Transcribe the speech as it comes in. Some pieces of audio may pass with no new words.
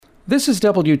This is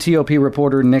WTOP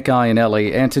reporter Nick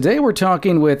Iannelli, and today we're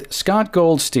talking with Scott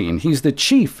Goldstein. He's the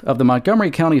chief of the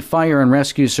Montgomery County Fire and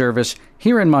Rescue Service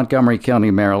here in Montgomery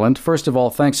County, Maryland. First of all,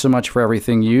 thanks so much for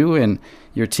everything you and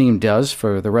your team does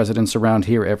for the residents around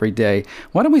here every day.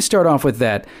 Why don't we start off with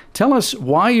that? Tell us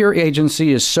why your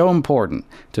agency is so important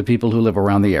to people who live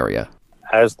around the area.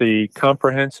 As the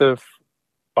comprehensive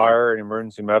fire and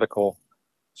emergency medical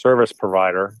service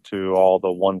provider to all the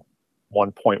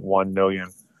 1.1 million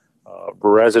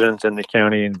residents in the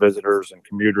county and visitors and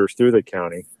commuters through the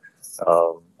county,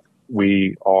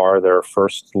 we are their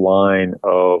first line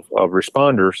of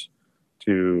responders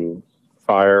to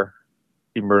fire,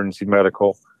 emergency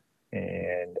medical,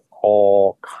 and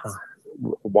all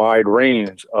wide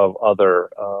range of other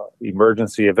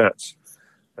emergency events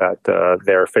that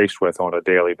they're faced with on a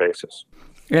daily basis.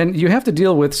 And you have to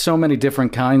deal with so many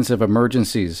different kinds of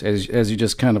emergencies, as you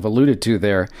just kind of alluded to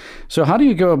there. So how do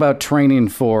you go about training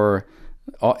for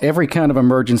every kind of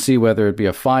emergency, whether it be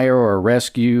a fire or a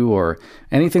rescue or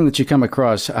anything that you come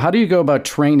across? How do you go about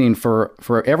training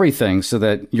for everything so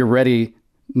that you're ready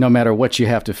no matter what you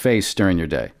have to face during your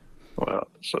day? Well,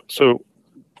 so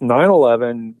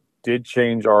 9/11 did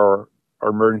change our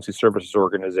emergency services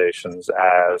organizations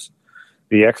as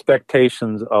the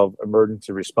expectations of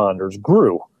emergency responders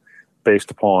grew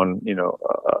based upon,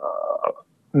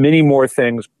 many more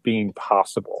things being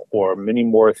possible or many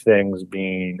more things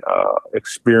being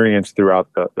experienced throughout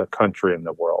the country and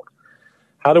the world.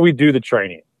 How do we do the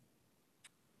training?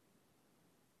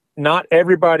 Not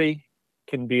everybody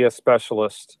can be a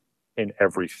specialist in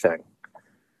everything.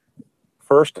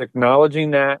 First,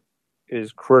 acknowledging that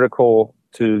is critical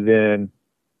to then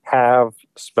have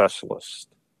specialists.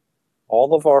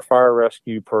 All of our fire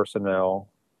rescue personnel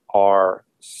are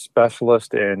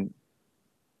specialists in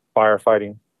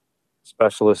firefighting,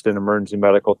 specialists in emergency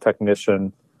medical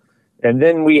technician, and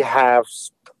then we have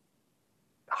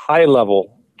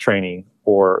high-level training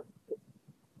or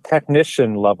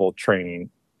technician-level training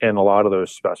in a lot of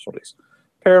those specialties.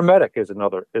 Paramedic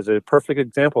is a perfect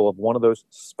example of one of those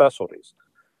specialties.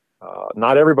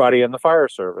 Not everybody in the fire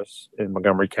service in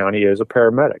Montgomery County is a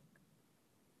paramedic,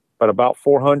 but about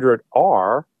 400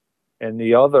 are, and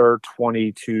the other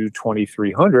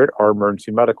 2,300 are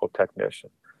emergency medical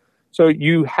technicians. So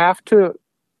you have to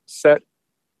set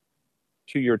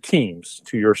to your teams,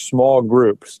 to your small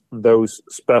groups, those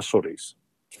specialties.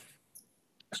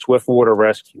 Swiftwater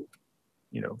Rescue,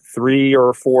 3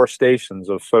 or 4 stations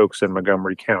of folks in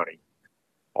Montgomery County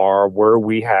are where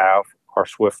we have our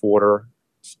Swiftwater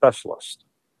specialists,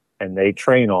 and they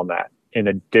train on that in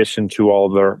addition to all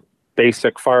their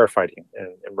basic firefighting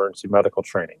and emergency medical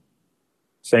training.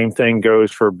 Same thing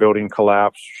goes for building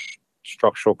collapse,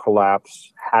 structural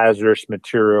collapse, hazardous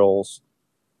materials,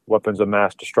 weapons of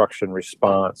mass destruction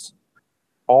response.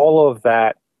 All of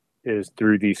that is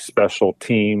through these special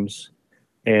teams,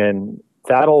 and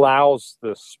that allows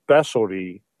the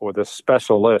specialty or the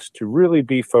specialist to really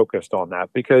be focused on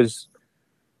that, because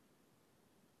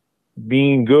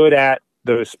being good at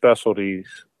those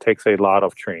specialties takes a lot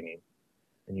of training,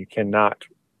 and you cannot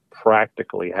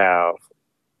practically have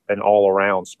an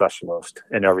all-around specialist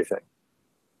in everything.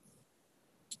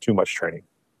 It's too much training.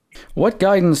 What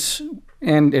guidance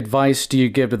and advice do you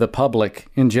give to the public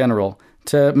in general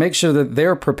to make sure that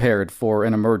they're prepared for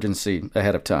an emergency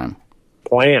ahead of time?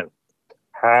 Plan.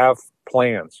 Have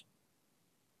plans.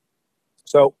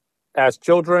 So as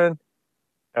children,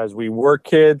 as we were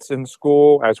kids in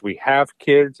school, as we have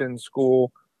kids in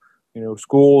school,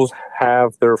 schools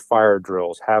have their fire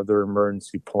drills, have their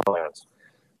emergency plans.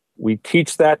 We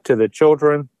teach that to the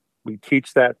children. We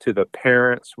teach that to the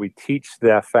parents. We teach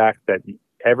the fact that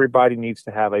everybody needs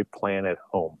to have a plan at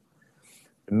home.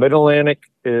 The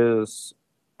Mid-Atlantic is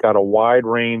got a wide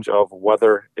range of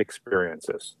weather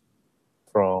experiences,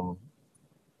 from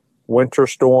winter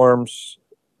storms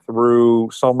through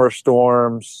summer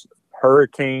storms,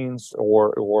 hurricanes,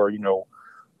 or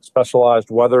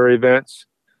specialized weather events.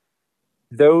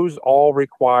 Those all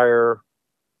require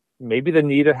maybe the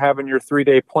need of having your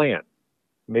 3-day plan,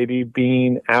 maybe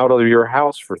being out of your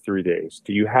house for 3 days.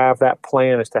 Do you have that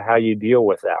plan as to how you deal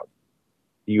with that?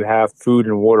 Do you have food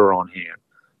and water on hand?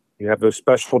 You have those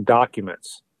special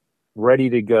documents ready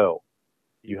to go.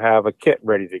 You have a kit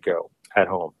ready to go at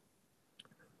home.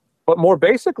 But more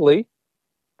basically,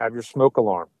 have your smoke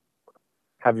alarm.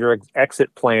 Have your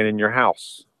exit plan in your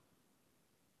house.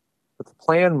 But the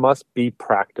plan must be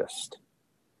practiced.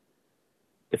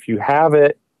 If you have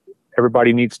it,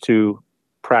 everybody needs to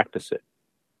practice it.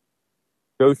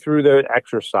 Go through the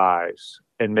exercise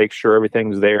and make sure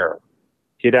everything's there.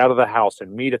 Get out of the house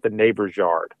and meet at the neighbor's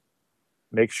yard.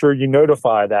 Make sure you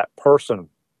notify that person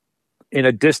in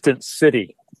a distant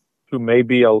city who may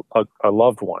be a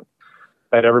loved one,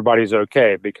 that everybody's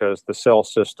okay because the cell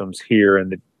systems here in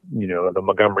the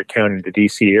Montgomery County, the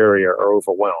DC area are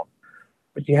overwhelmed.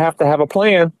 But you have to have a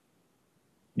plan.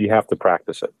 You have to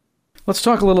practice it. Let's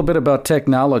talk a little bit about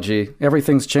technology.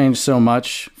 Everything's changed so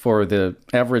much for the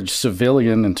average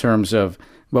civilian in terms of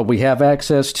what we have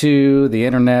access to, the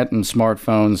internet and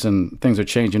smartphones, and things are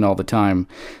changing all the time.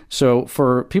 So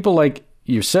for people like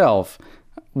yourself,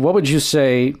 what would you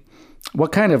say,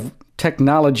 what kind of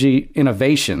technology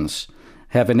innovations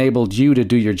have enabled you to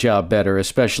do your job better,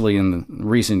 especially in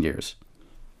recent years?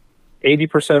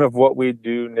 80% of what we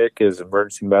do, Nick, is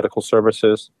emergency medical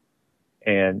services.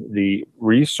 And the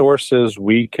resources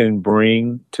we can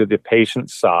bring to the patient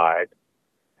side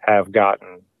have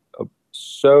gotten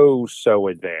so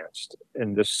advanced.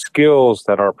 And the skills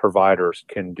that our providers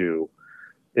can do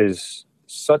is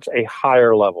such a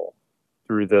higher level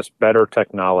through this better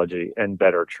technology and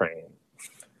better training.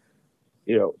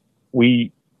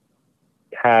 We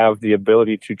have the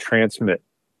ability to transmit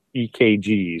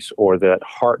EKGs or that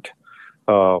heart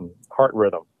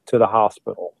rhythm to the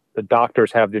hospital. The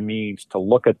doctors have the means to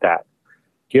look at that,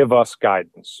 give us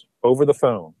guidance over the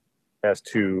phone as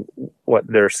to what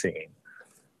they're seeing.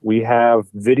 We have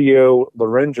video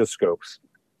laryngoscopes.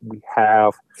 We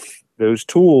have those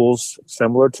tools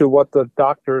similar to what the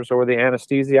doctors or the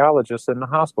anesthesiologists in the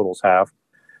hospitals have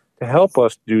to help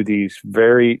us do these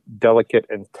very delicate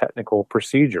and technical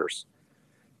procedures.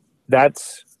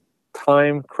 That's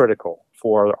time critical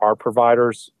for our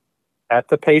providers at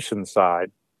the patient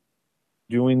side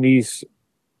doing these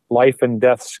life and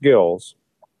death skills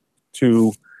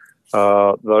to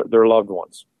their loved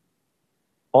ones.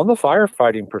 On the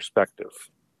firefighting perspective,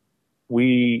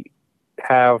 we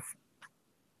have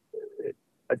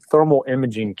a thermal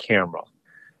imaging camera.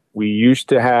 We used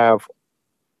to have,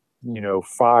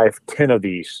 5, 10 of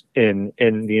these in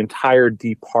the entire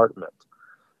department.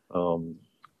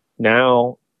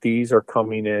 Now these are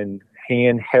coming in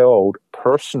handheld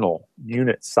personal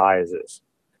unit sizes.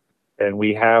 And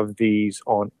we have these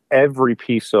on every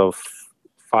piece of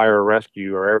fire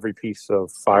rescue or every piece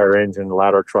of fire engine,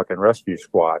 ladder truck, and rescue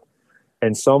squad.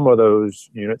 And some of those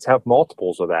units have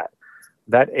multiples of that.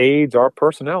 That aids our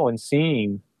personnel in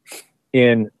seeing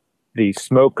in the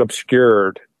smoke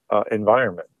obscured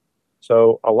environment.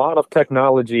 So a lot of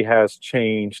technology has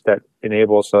changed that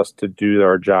enables us to do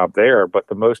our job there. But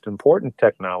the most important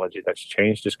technology that's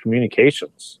changed is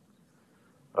communications.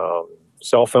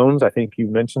 Cell phones, I think you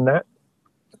mentioned that.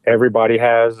 Everybody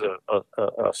has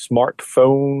a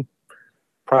smartphone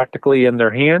practically in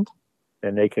their hand,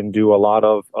 and they can do a lot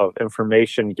of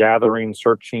information gathering,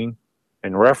 searching,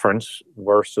 and reference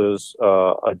versus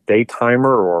a day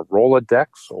timer or a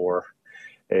Rolodex or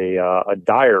a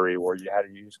diary where you had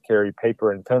to carry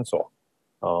paper and pencil.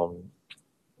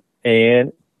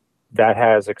 And that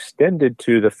has extended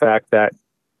to the fact that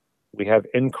we have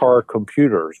in-car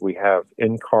computers. We have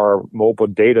in-car mobile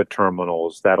data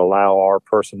terminals that allow our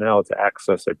personnel to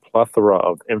access a plethora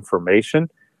of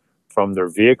information from their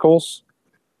vehicles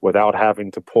without having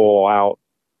to pull out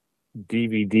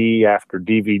DVD after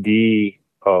DVD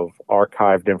of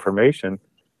archived information.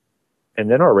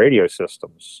 And then our radio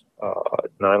systems.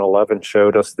 9/11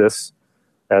 showed us this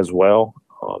as well.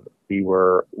 We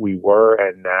were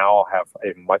and now have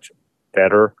a much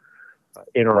better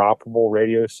interoperable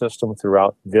radio system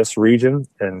throughout this region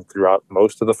and throughout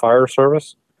most of the fire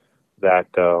service that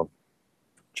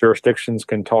jurisdictions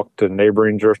can talk to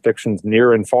neighboring jurisdictions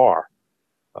near and far,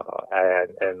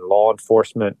 and law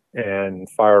enforcement and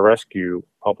fire rescue,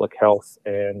 public health,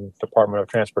 and Department of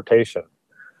Transportation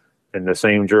in the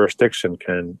same jurisdiction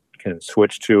can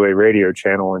switch to a radio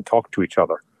channel and talk to each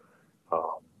other.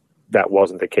 That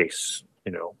wasn't the case,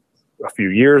 a few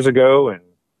years ago, and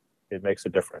it makes a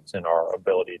difference in our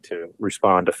ability to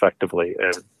respond effectively.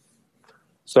 And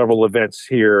several events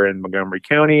here in Montgomery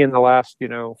County in the last,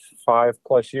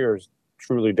 5+ years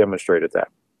truly demonstrated that.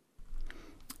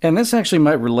 And this actually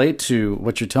might relate to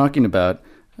what you're talking about.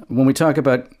 When we talk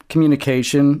about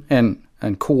communication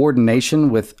and coordination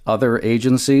with other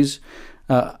agencies,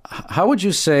 how would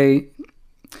you say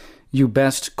you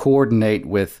best coordinate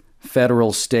with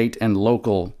federal, state, and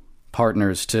local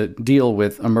partners to deal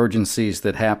with emergencies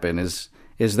that happen? Is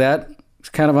that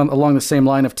kind of along the same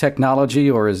line of technology,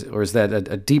 or is that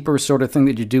a deeper sort of thing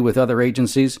that you do with other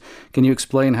agencies? Can you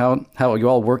explain how you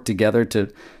all work together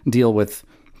to deal with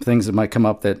things that might come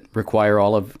up that require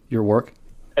all of your work?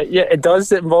 Yeah, it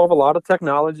does involve a lot of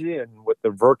technology, and with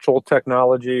the virtual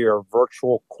technology or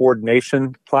virtual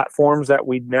coordination platforms that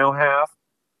we now have,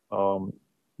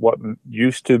 what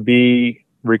used to be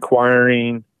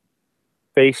requiring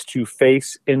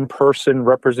face-to-face, in-person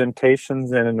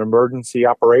representations in an emergency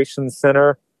operations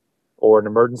center or an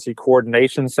emergency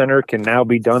coordination center can now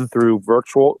be done through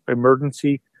virtual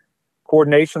emergency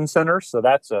coordination centers. So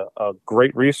that's a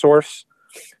great resource.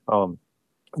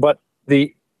 But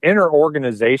the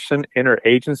inter-organization,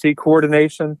 inter-agency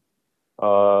coordination,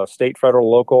 state, federal,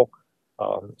 local,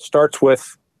 starts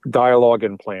with dialogue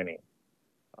and planning.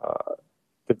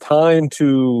 The time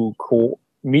to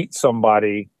meet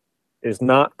somebody is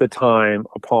not the time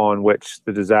upon which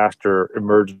the disaster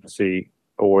emergency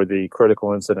or the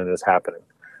critical incident is happening.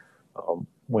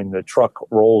 When the truck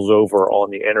rolls over on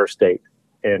the interstate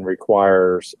and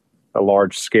requires a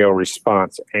large scale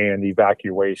response and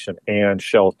evacuation and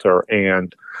shelter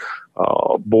and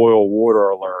boil water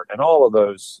alert and all of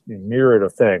those myriad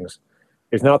of things,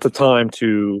 is not the time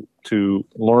to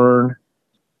learn,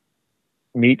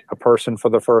 meet a person for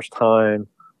the first time,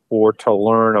 or to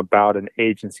learn about an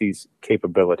agency's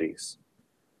capabilities.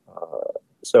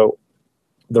 So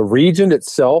the region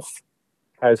itself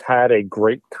has had a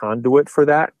great conduit for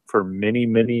that for many,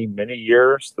 many, many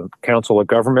years. The Council of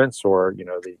Governments, or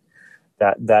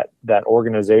that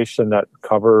organization that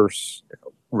covers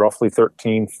roughly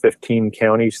 13, 15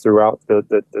 counties throughout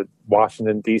the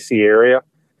Washington, D.C. area.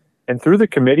 And through the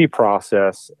committee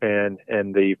process and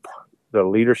the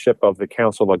leadership of the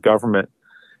Council of Government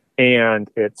and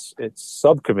its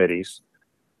subcommittees,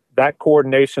 that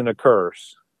coordination occurred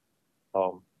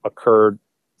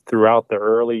throughout the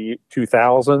early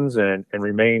 2000s and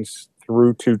remains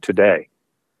through to today.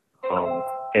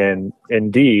 And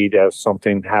indeed, as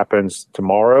something happens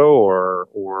tomorrow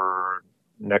or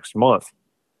next month,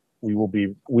 we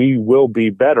will be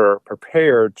better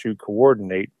prepared to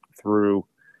coordinate through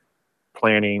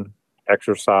planning,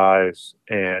 exercise,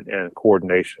 and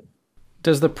coordination.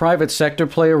 Does the private sector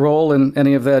play a role in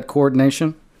any of that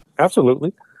coordination?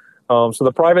 Absolutely. So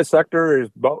the private sector is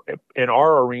in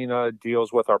our arena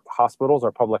deals with our hospitals,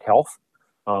 our public health.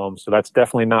 So that's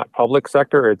definitely not public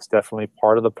sector. It's definitely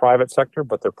part of the private sector,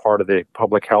 but they're part of the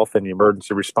public health and the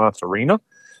emergency response arena.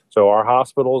 So our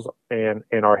hospitals and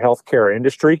our healthcare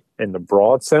industry, in the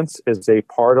broad sense, is a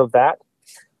part of that.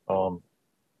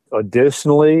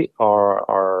 Additionally,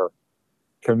 our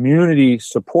community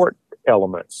support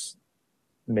elements,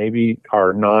 maybe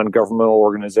our non-governmental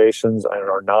organizations and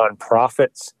our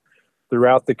nonprofits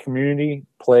throughout the community,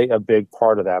 play a big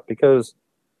part of that, because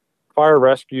fire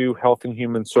rescue, health and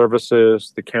human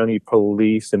services, the county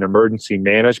police, and emergency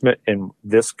management in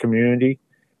this community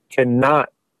cannot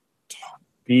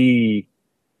be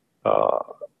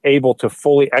able to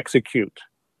fully execute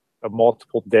a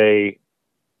multiple day,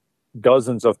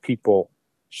 dozens of people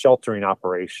sheltering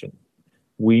operation.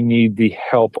 We need the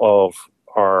help of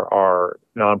our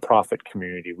nonprofit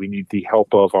community. We need the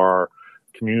help of our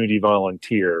community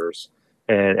volunteers.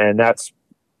 And that's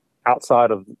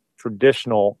outside of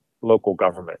traditional local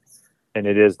government. And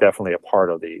it is definitely a part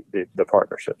of the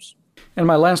partnerships. And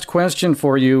my last question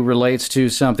for you relates to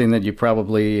something that you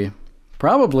probably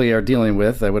are dealing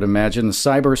with, I would imagine,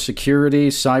 cybersecurity,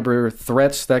 cyber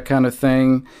threats, that kind of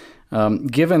thing.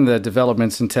 Given the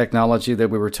developments in technology that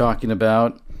we were talking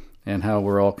about and how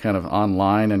we're all kind of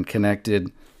online and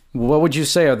connected, what would you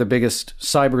say are the biggest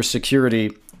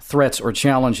cybersecurity threats or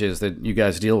challenges that you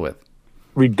guys deal with?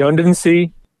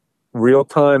 Redundancy,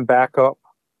 real-time backup,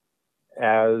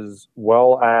 as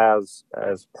well as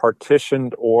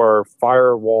partitioned or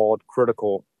firewalled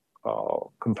critical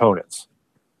components.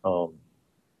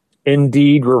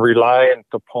 Indeed, we're reliant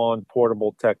upon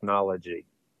portable technology,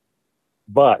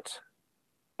 but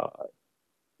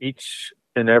each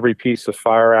and every piece of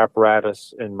fire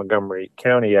apparatus in Montgomery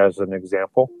County, as an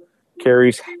example,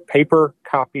 carries paper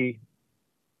copy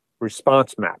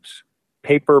response maps,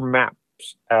 paper maps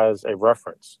as a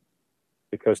reference,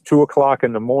 because 2:00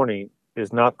 in the morning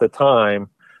is not the time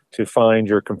to find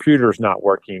your computer's not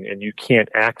working and you can't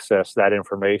access that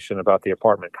information about the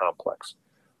apartment complex,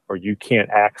 or you can't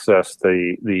access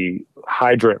the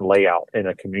hydrant layout in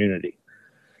a community.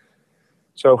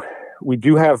 So we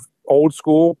do have old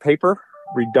school paper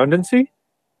redundancy,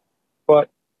 but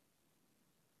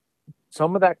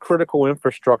some of that critical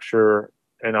infrastructure,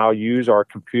 and I'll use our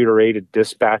computer-aided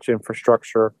dispatch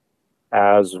infrastructure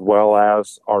as well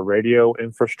as our radio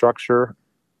infrastructure.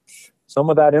 Some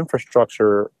of that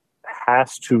infrastructure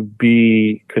has to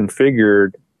be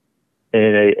configured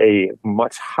in a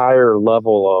much higher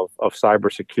level of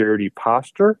cybersecurity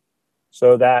posture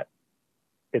so that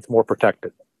it's more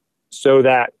protected, so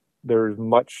that there's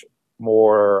much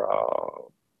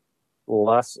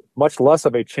less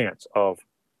of a chance of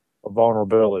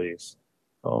vulnerabilities.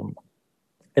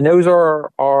 And those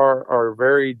are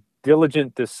very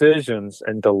diligent decisions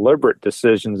and deliberate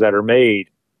decisions that are made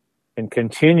and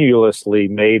continuously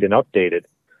made and updated,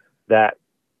 that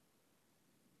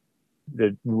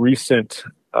the recent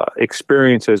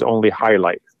experiences only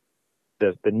highlight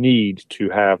the need to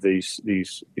have these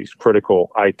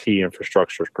critical IT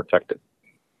infrastructures protected.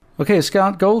 Okay,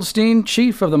 Scott Goldstein,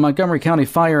 Chief of the Montgomery County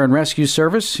Fire and Rescue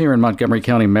Service here in Montgomery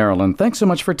County, Maryland. Thanks so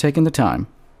much for taking the time.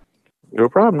 No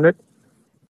problem, Nick.